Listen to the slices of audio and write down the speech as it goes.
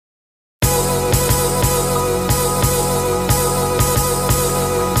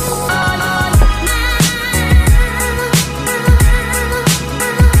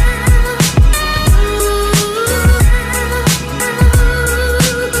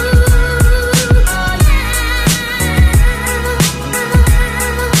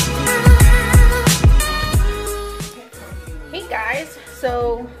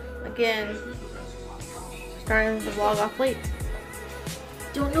plates.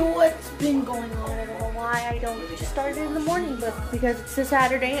 Don't know what's been going on. I don't know why I don't just start it in the morning, but because it's a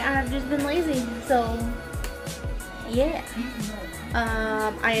Saturday, I've just been lazy. So, yeah.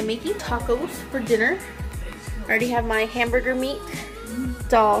 I am making tacos for dinner. I already have my hamburger meat.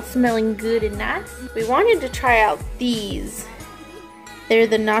 It's all smelling good and nice. We wanted to try out these. They're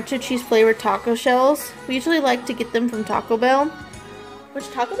the nacho cheese flavored taco shells. We usually like to get them from Taco Bell, which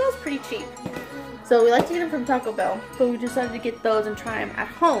Taco Bell is pretty cheap. So we like to get them from Taco Bell, but we decided to get those and try them at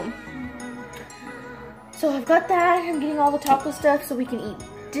home. So I've got that. I'm getting all the taco stuff so we can eat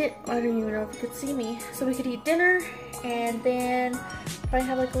I don't even know if you could see me. So we could eat dinner and then probably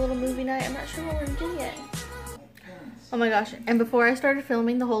have like a little movie night. I'm not sure what we're gonna do yet. Oh my gosh, and before I started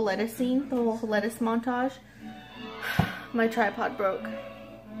filming the whole lettuce scene, the whole lettuce montage, my tripod broke.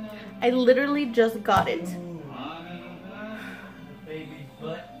 I literally just got it.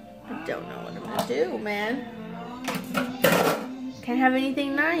 I don't know what I'm gonna do, man. Can't have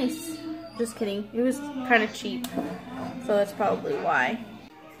anything nice. Just kidding. It was kind of cheap, so that's probably why.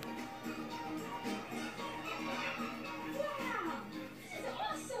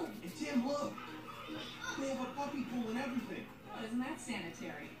 Isn't that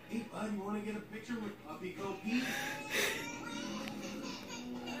sanitary? Hey, bud, you want to get a picture with Puppy Go Pete?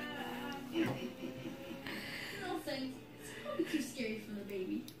 No thanks. It's probably too scary for the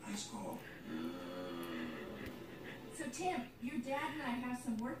baby. Nice call. So Tim, your dad and I have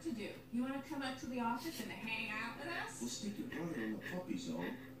some work to do. You want to come up to the office and hang out with us? We'll stick your brother in the puppy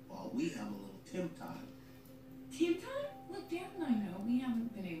zone while we have a little Tim time. Tim time? Look, Dad and I know we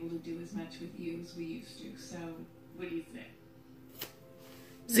haven't been able to do as much with you as we used to, so what do you think?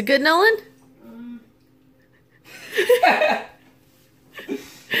 Is it good, Nolan? No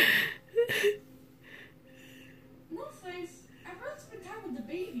thanks. I'd rather spend time with the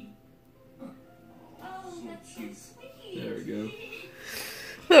baby. Oh, that's so sweet. There we go.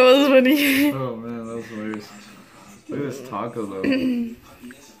 That was funny. Oh man, that was hilarious. Look at this taco though.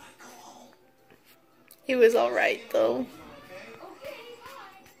 He was alright though.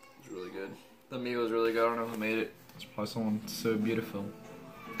 It's really good. The meat was really good. I don't know who made it. It's probably someone so beautiful.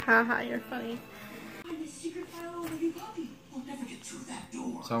 Haha, you're funny.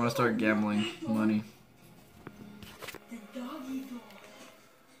 So I'm gonna start gambling money.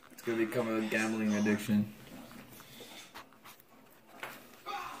 It's gonna become a gambling addiction.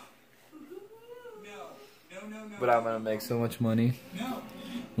 But I'm gonna make so much money.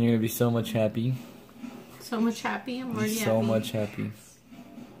 You're gonna be so much happy. So much happy. I'm already happy. So much happy.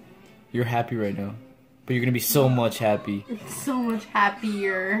 You're happy right now. But you're gonna be so much happy. So much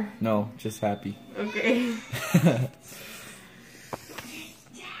happier. No, just happy. Okay.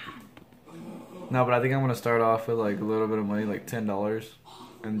 No, but I think I'm gonna start off with like a little bit of money, like $10,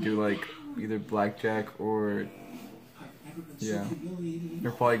 and do like either blackjack or yeah.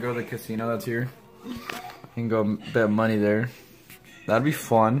 Or probably go to the casino that's here and go bet money there. That'd be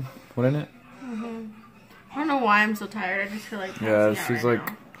fun, wouldn't it? I don't know why I'm so tired. I just feel like Yeah, she's right like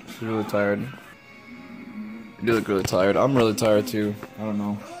now. she's really tired. You look really tired. I'm really tired too. I don't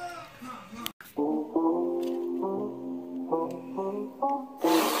know.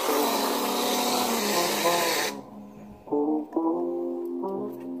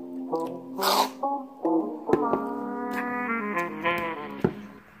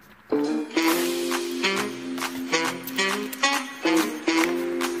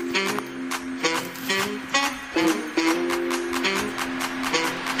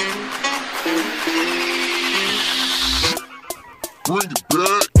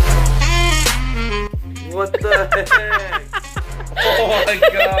 What the heck? Oh my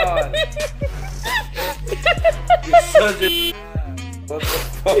god! You're such a... What the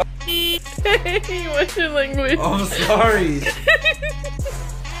fuck? Hey, what's your language? Oh, I'm sorry!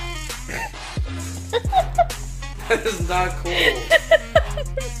 That is not cool.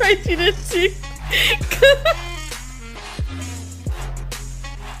 Right, you didn't see.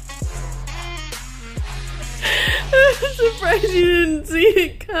 I'm surprised you didn't see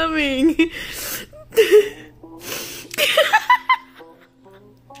it coming.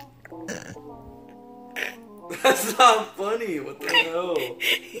 That's not funny. What the hell?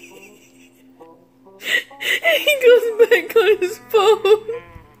 He goes back on his phone.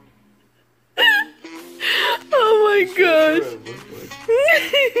 Oh my gosh.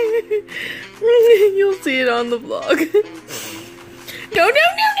 You'll see it on the vlog. No, no,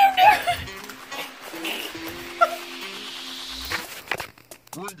 no, no, no.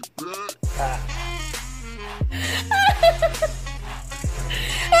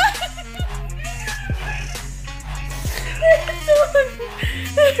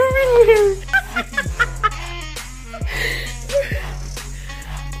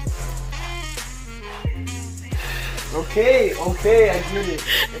 Okay, okay, I get it.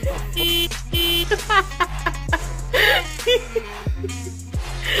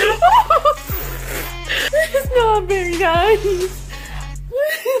 It's not very nice.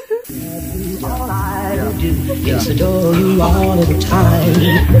 All I do is adore you all of the time.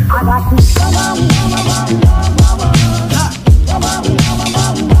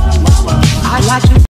 I like to